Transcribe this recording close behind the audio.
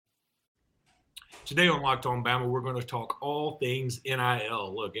Today on Locked On Bama, we're going to talk all things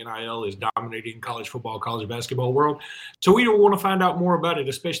NIL. Look, NIL is dominating college football, college basketball world. So we want to find out more about it,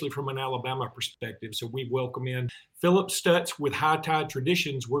 especially from an Alabama perspective. So we welcome in Phillip Stutts with High Tide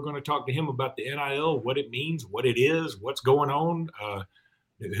Traditions. We're going to talk to him about the NIL, what it means, what it is, what's going on,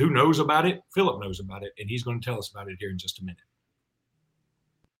 who knows about it. Phillip knows about it, and he's going to tell us about it here in just a minute.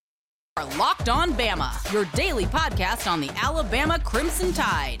 Locked On Bama, your daily podcast on the Alabama Crimson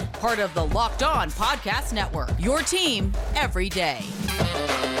Tide. Part of the Locked On Podcast Network, your team every day.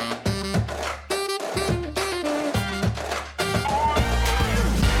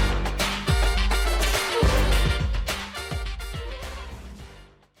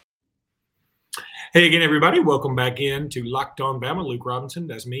 Hey again, everybody. Welcome back in to Locked On Bama. Luke Robinson,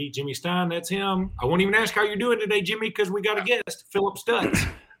 that's me. Jimmy Stein, that's him. I won't even ask how you're doing today, Jimmy, because we got a guest, Phillip Stutts.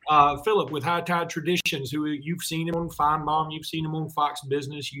 Phillip with High Tide Traditions, who you've seen him on Feinbaum, you've seen him on Fox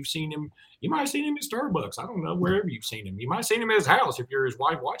Business, you've seen him, you might have seen him at Starbucks. I don't know, wherever you've seen him. You might have seen him at his house if you're his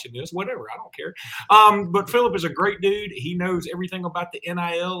wife watching this, whatever. I don't care. But Phillip is a great dude. He knows everything about the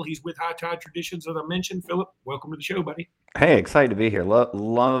NIL. He's with High Tide Traditions, as I mentioned. Phillip, welcome to the show, buddy. Hey, excited to be here.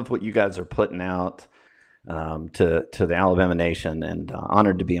 Love what you guys are putting out to the Alabama nation, and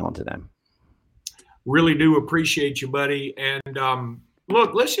honored to be on today. Really do appreciate you, buddy. And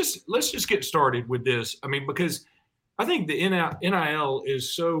look, let's just get started with this. I mean, because I think the NIL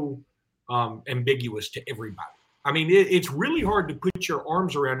is so ambiguous to everybody. I mean, it's really hard to put your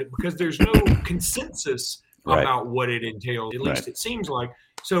arms around it because there's no consensus about what it entails. At least it seems like.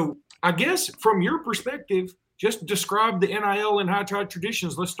 So I guess from your perspective, just describe the NIL and High Tide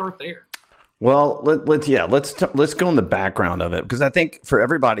Traditions. Let's start there. Well, let's go in the background of it, because I think for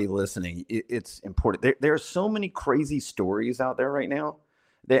everybody listening, it's important. There are so many crazy stories out there right now,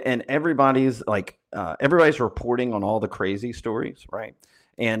 and everybody's reporting on all the crazy stories, right?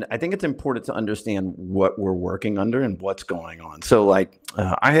 And I think it's important to understand what we're working under and what's going on. So, I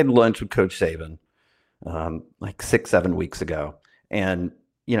had lunch with Coach Saban 6-7 weeks ago, and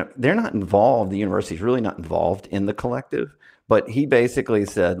they're not involved. The university's really not involved in the collective, but he basically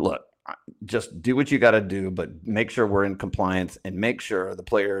said, "Look, just do what you got to do, but make sure we're in compliance and make sure the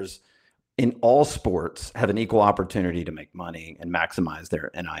players in all sports have an equal opportunity to make money and maximize their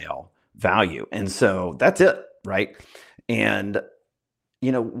NIL value." And so that's it, right? And,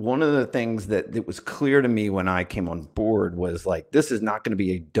 one of the things that it was clear to me when I came on board was this is not going to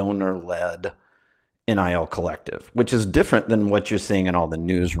be a donor-led NIL collective, which is different than what you're seeing in all the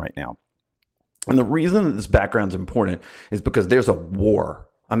news right now. And the reason that this background is important is because there's a war.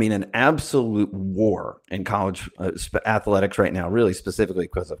 I mean, an absolute war in college athletics right now, really specifically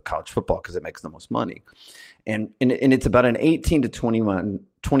because of college football, because it makes the most money. And it's about an 18 to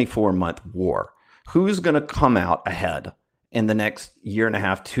 24 month war. Who's going to come out ahead in the next year and a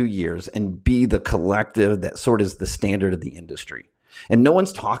half, 2 years, and be the collective that sort of is the standard of the industry? And no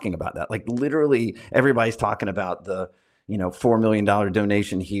one's talking about that. Literally everybody's talking about the $4 million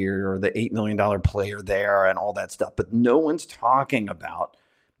donation here or the $8 million player there and all that stuff. But no one's talking about,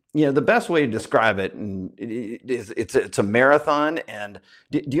 the best way to describe it, and it's a marathon. And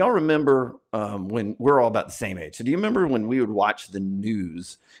do y'all remember when we're all about the same age? So do you remember when we would watch the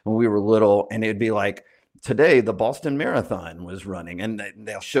news when we were little, and it'd be like, today the Boston Marathon was running, and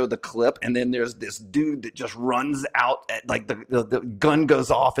they'll show the clip, and then there's this dude that just runs out at the gun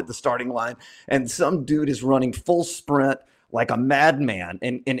goes off at the starting line, and some dude is running full sprint like a madman,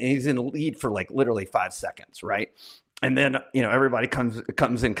 and he's in the lead for literally 5 seconds, right? And then, everybody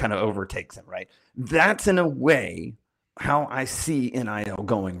comes and kind of overtakes him, right? That's in a way how I see NIL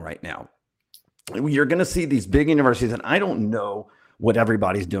going right now. You're going to see these big universities, and I don't know what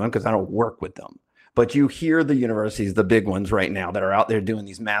everybody's doing because I don't work with them. But you hear the universities, the big ones right now that are out there doing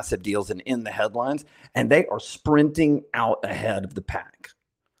these massive deals and in the headlines, and they are sprinting out ahead of the pack.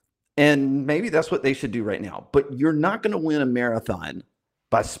 And maybe that's what they should do right now. But you're not going to win a marathon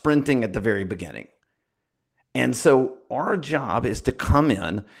by sprinting at the very beginning. And so our job is to come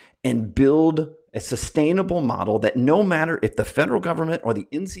in and build a sustainable model that no matter if the federal government or the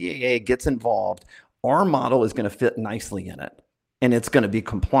NCAA gets involved, our model is going to fit nicely in it. And it's going to be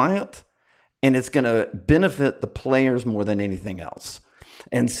compliant, and it's going to benefit the players more than anything else.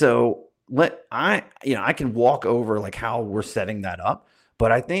 And so I can walk over how we're setting that up.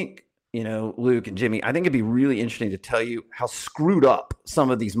 But I think, Luke and Jimmy, I think it'd be really interesting to tell you how screwed up some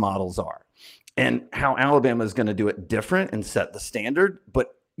of these models are, and how Alabama is going to do it different and set the standard,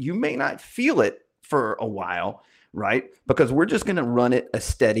 but you may not feel it for a while, right? Because we're just going to run it a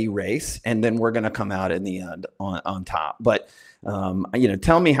steady race, and then we're going to come out in the end on top. But,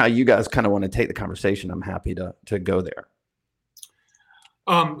 tell me how you guys kind of want to take the conversation. I'm happy to go there.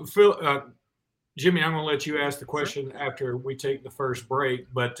 Phil, Jimmy, I'm going to let you ask the question after we take the first break.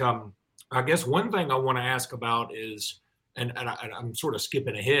 But I guess one thing I want to ask about is, and I'm sort of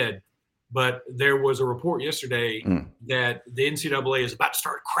skipping ahead, but there was a report yesterday that the NCAA is about to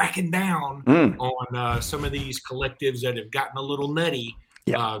start cracking down on some of these collectives that have gotten a little nutty,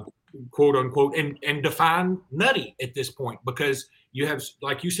 quote unquote, and define nutty at this point, because you have,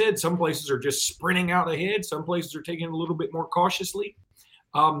 like you said, some places are just sprinting out ahead. Some places are taking it a little bit more cautiously.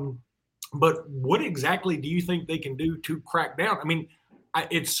 But what exactly do you think they can do to crack down? I mean,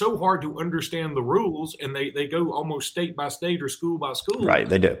 it's so hard to understand the rules, and they go almost state by state or school by school. Right,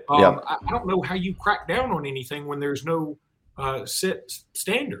 they do. I don't know how you crack down on anything when there's no set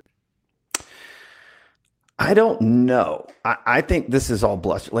standard. I don't know. I think this is all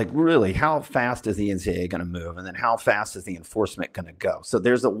bluster. Like, really, how fast is the NCAA going to move? And then how fast is the enforcement going to go? So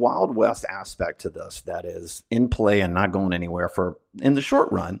there's a Wild West aspect to this that is in play and not going anywhere in the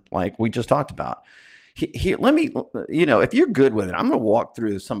short run, like we just talked about. Here, let me, if you're good with it, I'm going to walk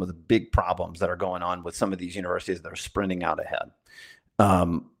through some of the big problems that are going on with some of these universities that are sprinting out ahead.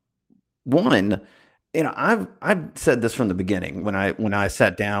 One, I've said this from the beginning when I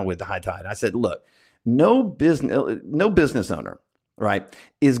sat down with the High Tide. I said, look, no business owner, right,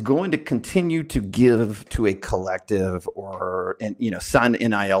 is going to continue to give to a collective or sign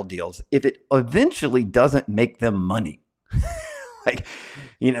NIL deals if it eventually doesn't make them money. Like,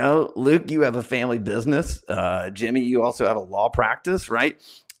 Luke, you have a family business. Jimmy, you also have a law practice, right?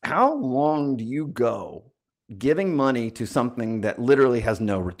 How long do you go giving money to something that literally has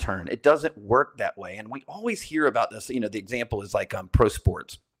no return? It doesn't work that way. And we always hear about this. The example is like pro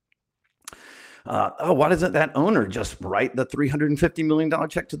sports. Why doesn't that owner just write the $350 million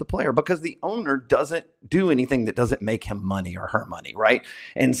check to the player? Because the owner doesn't do anything that doesn't make him money or her money, right?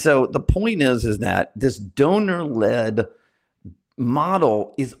 And so the point is that this donor-led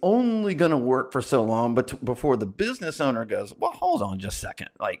model is only going to work for so long, but before the business owner goes, well, hold on just a second.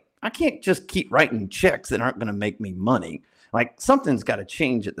 Like, I can't just keep writing checks that aren't going to make me money. Like, something's got to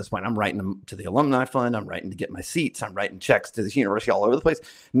change at this point. I'm writing them to the alumni fund. I'm writing to get my seats. I'm writing checks to this university all over the place.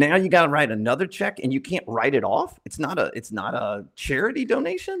 Now you got to write another check and you can't write it off. It's not a charity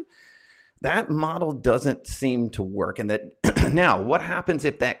donation. That model doesn't seem to work. And that now what happens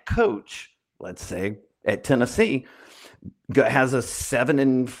if that coach, let's say at Tennessee, has a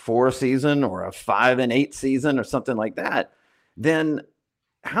 7-4 season or a 5-8 season or something like that? Then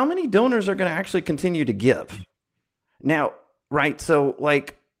how many donors are going to actually continue to give? Now, right. So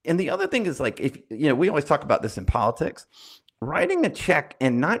and the other thing is, like, if, we always talk about this in politics, writing a check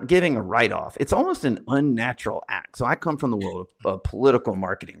and not giving a write-off, it's almost an unnatural act. So I come from the world of political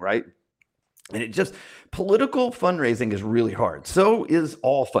marketing, right? And political fundraising is really hard. So is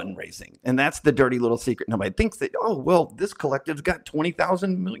all fundraising. And that's the dirty little secret. Nobody thinks that, oh, well, this collective's got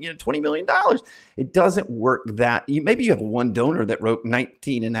 $20 million. It doesn't work that. Maybe you have one donor that wrote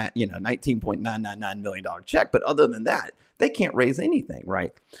 $19.999 million check. But other than that, they can't raise anything,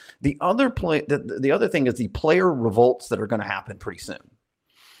 right? The other thing is the player revolts that are going to happen pretty soon.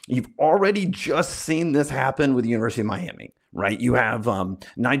 You've already just seen this happen with the University of Miami, right? You have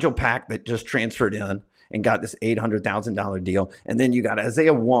Nigel Pack that just transferred in and got this $800,000 deal. And then you got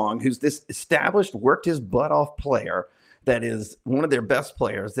Isaiah Wong, who's this established, worked his butt off player that is one of their best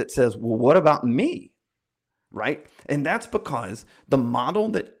players that says, well, what about me? Right? And that's because the model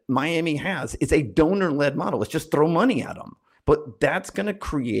that Miami has is a donor-led model. It's just throw money at them. But that's going to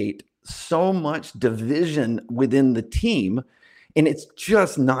create so much division within the team. And it's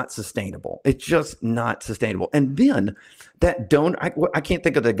just not sustainable. It's just not sustainable. And then that donor, I can't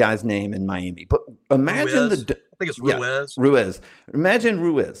think of the guy's name in Miami, but imagine Ruiz. I think it's Ruiz. Yeah, Ruiz. Imagine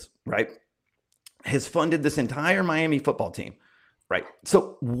Ruiz, right, has funded this entire Miami football team, right?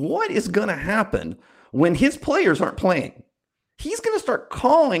 So what is going to happen when his players aren't playing? He's going to start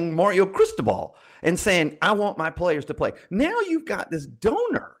calling Mario Cristobal and saying, I want my players to play. Now you've got this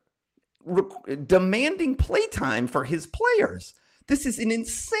donor demanding playtime for his players. This is an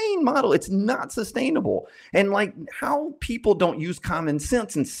insane model. It's not sustainable. And like, how people don't use common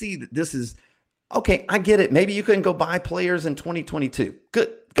sense and see that this is, okay, I get it. Maybe you can go buy players in 2022.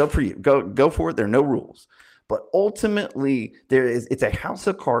 Good. Go for you. Go for it. There are no rules. But ultimately, it's a house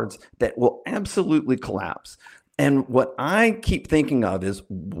of cards that will absolutely collapse. And what I keep thinking of is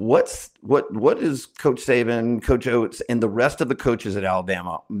what is Coach Saban, Coach Oates, and the rest of the coaches at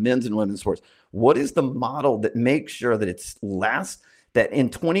Alabama, men's and women's sports, what is the model that makes sure that it's lasts, that in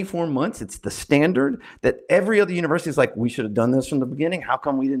 24 months, it's the standard, that every other university is like, we should have done this from the beginning. How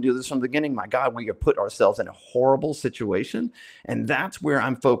come we didn't do this from the beginning? My God, we have put ourselves in a horrible situation. And that's where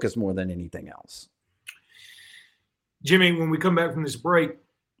I'm focused more than anything else. Jimmy, when we come back from this break,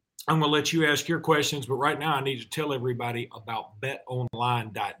 I'm going to let you ask your questions, but right now I need to tell everybody about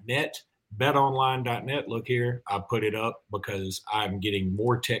betonline.net. BetOnline.net. Look here, I put it up because I'm getting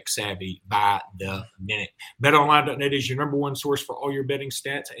more tech savvy by the minute. BetOnline.net is your number one source for all your betting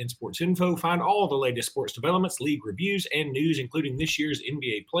stats and sports info. Find all the latest sports developments, league reviews, and news, including this year's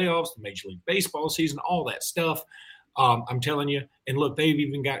NBA playoffs, the Major League Baseball season, all that stuff. I'm telling you. And look, they've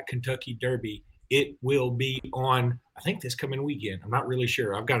even got Kentucky Derby. It will be on, I think, this coming weekend. I'm not really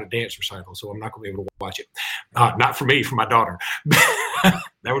sure. I've got a dance recital, so I'm not going to be able to watch it. Not for me, for my daughter.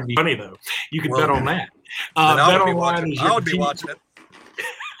 That would be funny, though. You could bet on that. I would be watching it.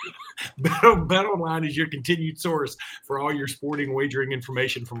 BetOnline is your continued source for all your sporting wagering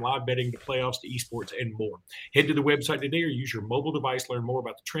information, from live betting to playoffs to esports and more. Head to the website today or use your mobile device to learn more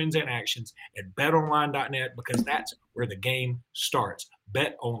about the trends and actions at betonline.net, because that's where the game starts.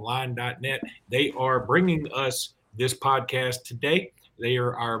 BetOnline.net. They are bringing us this podcast today. They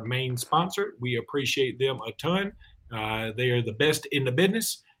are our main sponsor. We appreciate them a ton. They are the best in the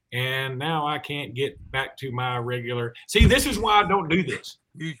business. And now I can't get back to my regular. See, this is why I don't do this.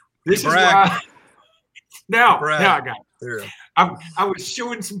 This is why. Now I got it. I was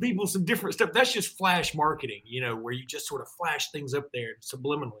showing some people some different stuff. That's just flash marketing, where you just sort of flash things up there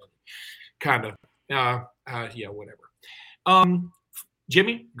subliminally, kind of. Yeah, whatever.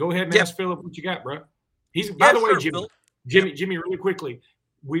 Jimmy, go ahead and ask Philip what you got, bro. By the way, Jimmy, really quickly,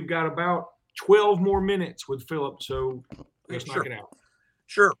 we've got about 12 more minutes with Philip, so let's knock it out.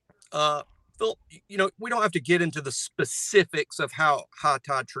 Sure. Phil, we don't have to get into the specifics of how High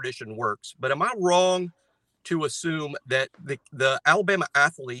Tide Tradition works, but am I wrong to assume that the Alabama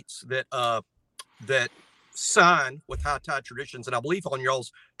athletes that sign with High Tide Traditions, and I believe on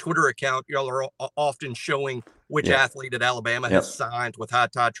y'all's Twitter account, y'all are often showing which athlete at Alabama has signed with High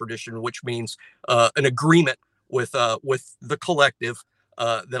Tide Tradition, which means an agreement with the collective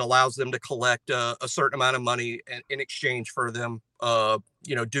that allows them to collect a certain amount of money in exchange for them,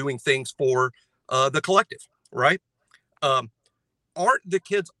 doing things for the collective, right? Aren't the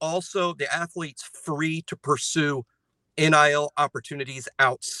kids also, the athletes, free to pursue NIL opportunities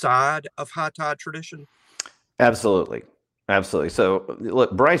outside of High Tide Tradition? Absolutely. So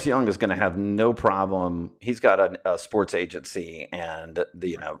look, Bryce Young is going to have no problem. He's got a sports agency, and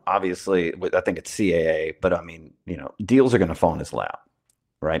obviously I think it's CAA, but I mean, deals are going to fall in his lap,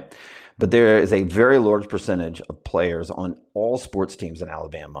 right? But there is a very large percentage of players on all sports teams in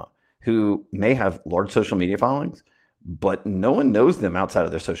Alabama who may have large social media followings, but no one knows them outside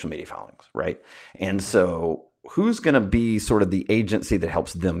of their social media followings, right? And so who's going to be sort of the agency that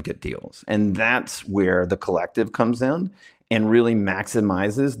helps them get deals? And that's where the collective comes in and really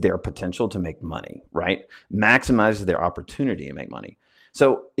maximizes their potential to make money, right? Maximizes their opportunity to make money.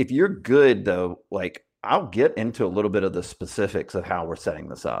 So if you're good, though, like, I'll get into a little bit of the specifics of how we're setting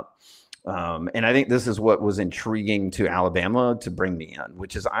this up. And I think this is what was intriguing to Alabama to bring me in,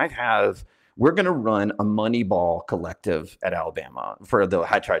 which is we're going to run a Moneyball collective at Alabama for the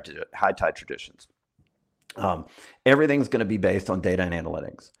High Tide Traditions. Everything's going to be based on data and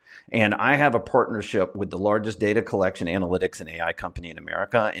analytics. And I have a partnership with the largest data collection, analytics, and AI company in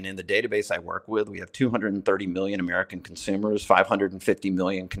America. And in the database I work with, we have 230 million American consumers, 550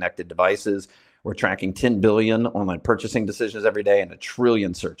 million connected devices. We're tracking 10 billion online purchasing decisions every day and 1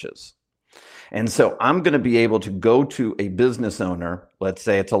 trillion searches. And so I'm going to be able to go to a business owner, let's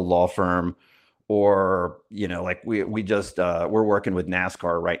say it's a law firm, or, like we're working with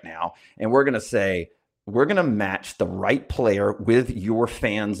NASCAR right now, and we're going to say, we're going to match the right player with your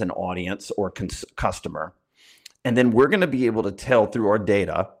fans and audience or customer. And then we're going to be able to tell through our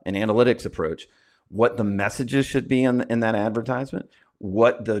data and analytics approach what the messages should be in that advertisement,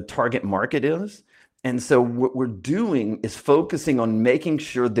 what the target market is. And so what we're doing is focusing on making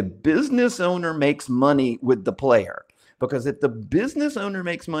sure the business owner makes money with the player. Because if the business owner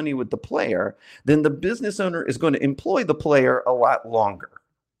makes money with the player, then the business owner is going to employ the player a lot longer.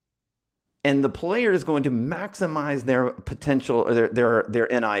 And the player is going to maximize their potential, their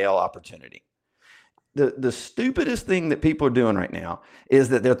NIL opportunity. The stupidest thing that people are doing right now is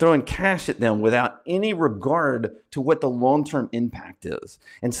that they're throwing cash at them without any regard to what the long-term impact is.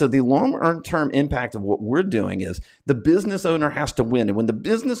 And so the long-term impact of what we're doing is the business owner has to win. And when the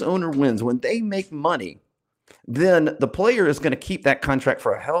business owner wins, when they make money, then the player is going to keep that contract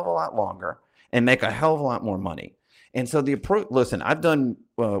for a hell of a lot longer and make a hell of a lot more money. And so the approach, listen,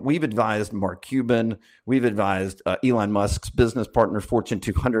 we've advised Mark Cuban, we've advised Elon Musk's business partner, Fortune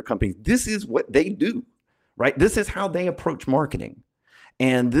 200 companies. This is what they do, right? This is how they approach marketing.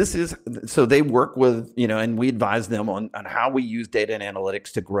 And so they work with, and we advise them on how we use data and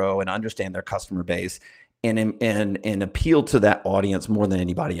analytics to grow and understand their customer base and appeal to that audience more than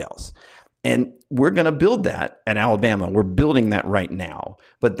anybody else. And we're going to build that at Alabama. We're building that right now.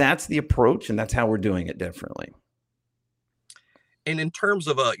 But that's the approach, and that's how we're doing it differently. And in terms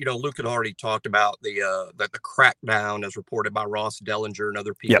of, Luke had already talked about the crackdown as reported by Ross Dellinger and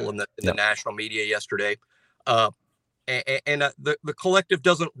other people in the national media yesterday. The collective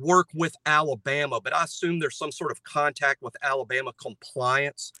doesn't work with Alabama, but I assume there's some sort of contact with Alabama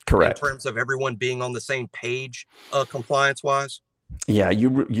compliance. Correct. In terms of everyone being on the same page, compliance-wise. Yeah, you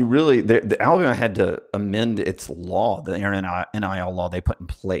really the Alabama had to amend its law, the NIL law they put in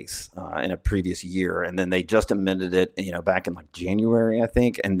place in a previous year, and then they just amended it, back in like January, I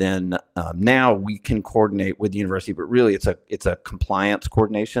think, and then now we can coordinate with the university, but really it's a compliance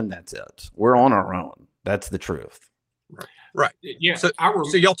coordination. That's it. We're on our own. That's the truth. Right. Yeah. So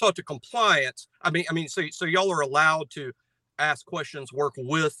y'all talk to compliance. So y'all are allowed to ask questions, work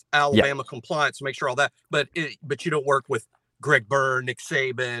with Alabama compliance to make sure all that, but you don't work with Greg Byrne, Nick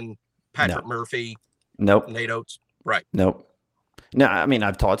Saban, Patrick Murphy, Nate Oates. Right. Nope. No,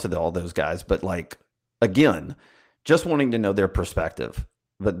 I've talked to all those guys, but again, just wanting to know their perspective.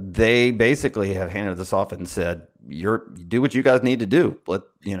 But they basically have handed this off and said, you do what you guys need to do.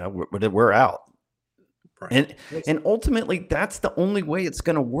 We're out. Right. And ultimately, that's the only way it's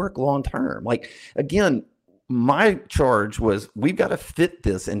going to work long term. Again, my charge was we've got to fit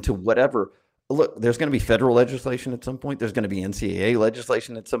this into whatever. Look, there's going to be federal legislation at some point. There's going to be NCAA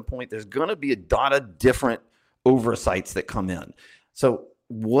legislation at some point. There's going to be a lot of different oversights that come in. So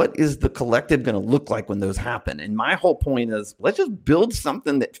what is the collective going to look like when those happen? And my whole point is let's just build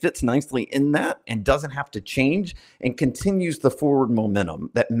something that fits nicely in that and doesn't have to change and continues the forward momentum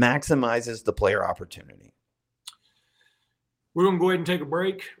that maximizes the player opportunity. We're going to go ahead and take a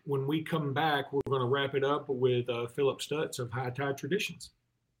break. When we come back, we're going to wrap it up with Phillip Stutts of High Tide Traditions.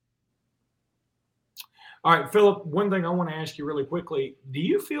 All right, Phillip, one thing I want to ask you really quickly. Do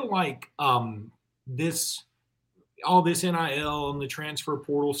you feel like all this NIL and the transfer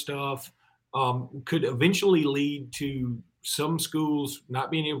portal stuff could eventually lead to some schools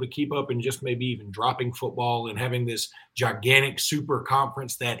not being able to keep up and just maybe even dropping football and having this gigantic super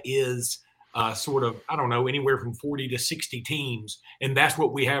conference that is anywhere from 40 to 60 teams. And that's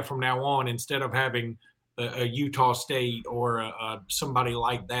what we have from now on instead of having a Utah State or somebody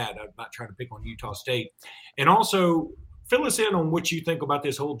like that. I'm not trying to pick on Utah State. And also fill us in on what you think about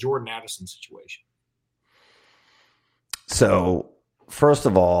this whole Jordan Addison situation. So first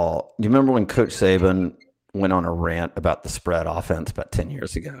of all, do you remember when Coach Saban went on a rant about the spread offense about 10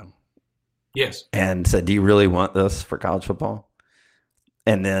 years ago? Yes. And said, do you really want this for college football?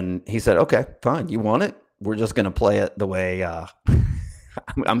 And then he said, okay, fine. You want it? We're just going to play it the way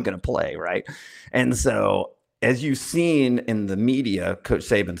I'm going to play, right? And so as you've seen in the media, Coach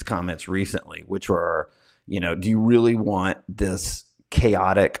Saban's comments recently, which were, do you really want this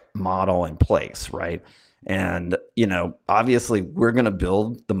chaotic model in place, right? And, obviously we're going to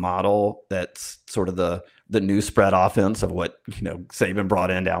build the model that's sort of the new spread offense of what, Saban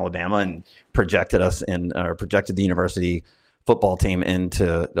brought into Alabama and projected the university football team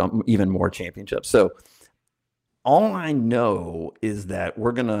into even more championships. So all I know is that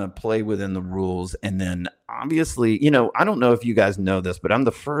we're going to play within the rules. And then obviously, I don't know if you guys know this, but I'm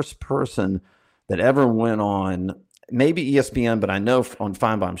the first person that ever went on maybe ESPN, but I know on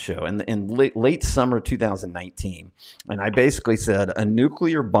Feinbaum's show in late summer 2019. And I basically said a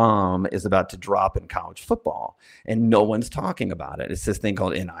nuclear bomb is about to drop in college football and no one's talking about it. It's this thing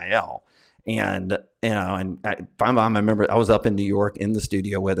called NIL. And, Feinbaum, I remember I was up in New York in the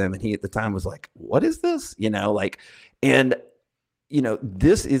studio with him and he at the time was like, what is this? This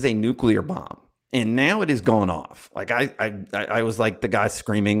is a nuclear bomb. And now it has gone off. I was like the guy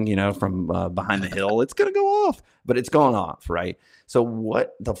screaming, from behind the hill, it's going to go off, but it's gone off, right? So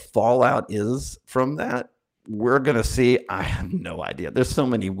what the fallout is from that, we're going to see. I have no idea. There's so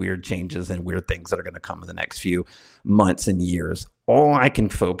many weird changes and weird things that are going to come in the next few months and years. All I can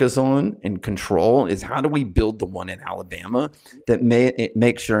focus on and control is how do we build the one in Alabama that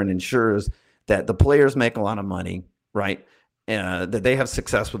makes sure and ensures that the players make a lot of money, right? That they have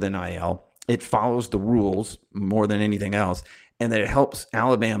success with NIL. It follows the rules more than anything else, and that it helps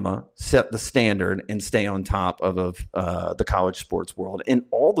Alabama set the standard and stay on top of the college sports world in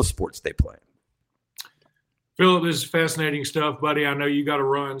all the sports they play. Phillip, this is fascinating stuff, buddy. I know you got to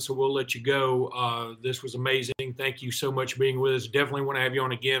run, so we'll let you go. This was amazing. Thank you so much for being with us. Definitely want to have you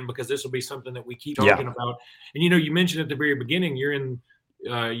on again because this will be something that we keep talking about. And, you mentioned at the very beginning,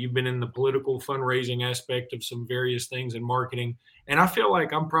 you've been in the political fundraising aspect of some various things in marketing. And I feel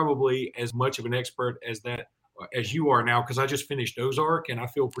like I'm probably as much of an expert as you are now because I just finished Ozark and I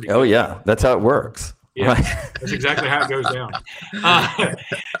feel pretty good. Oh, yeah. That's how it works. Yeah, that's exactly how it goes down.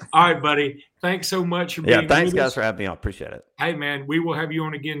 All right, buddy. Thanks so much for being thanks with guys us. for having me on. Appreciate it. Hey, man, we will have you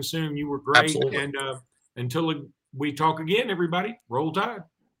on again soon. You were great. Absolutely. And until we talk again, everybody, roll tide.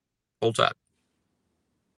 Roll Tide.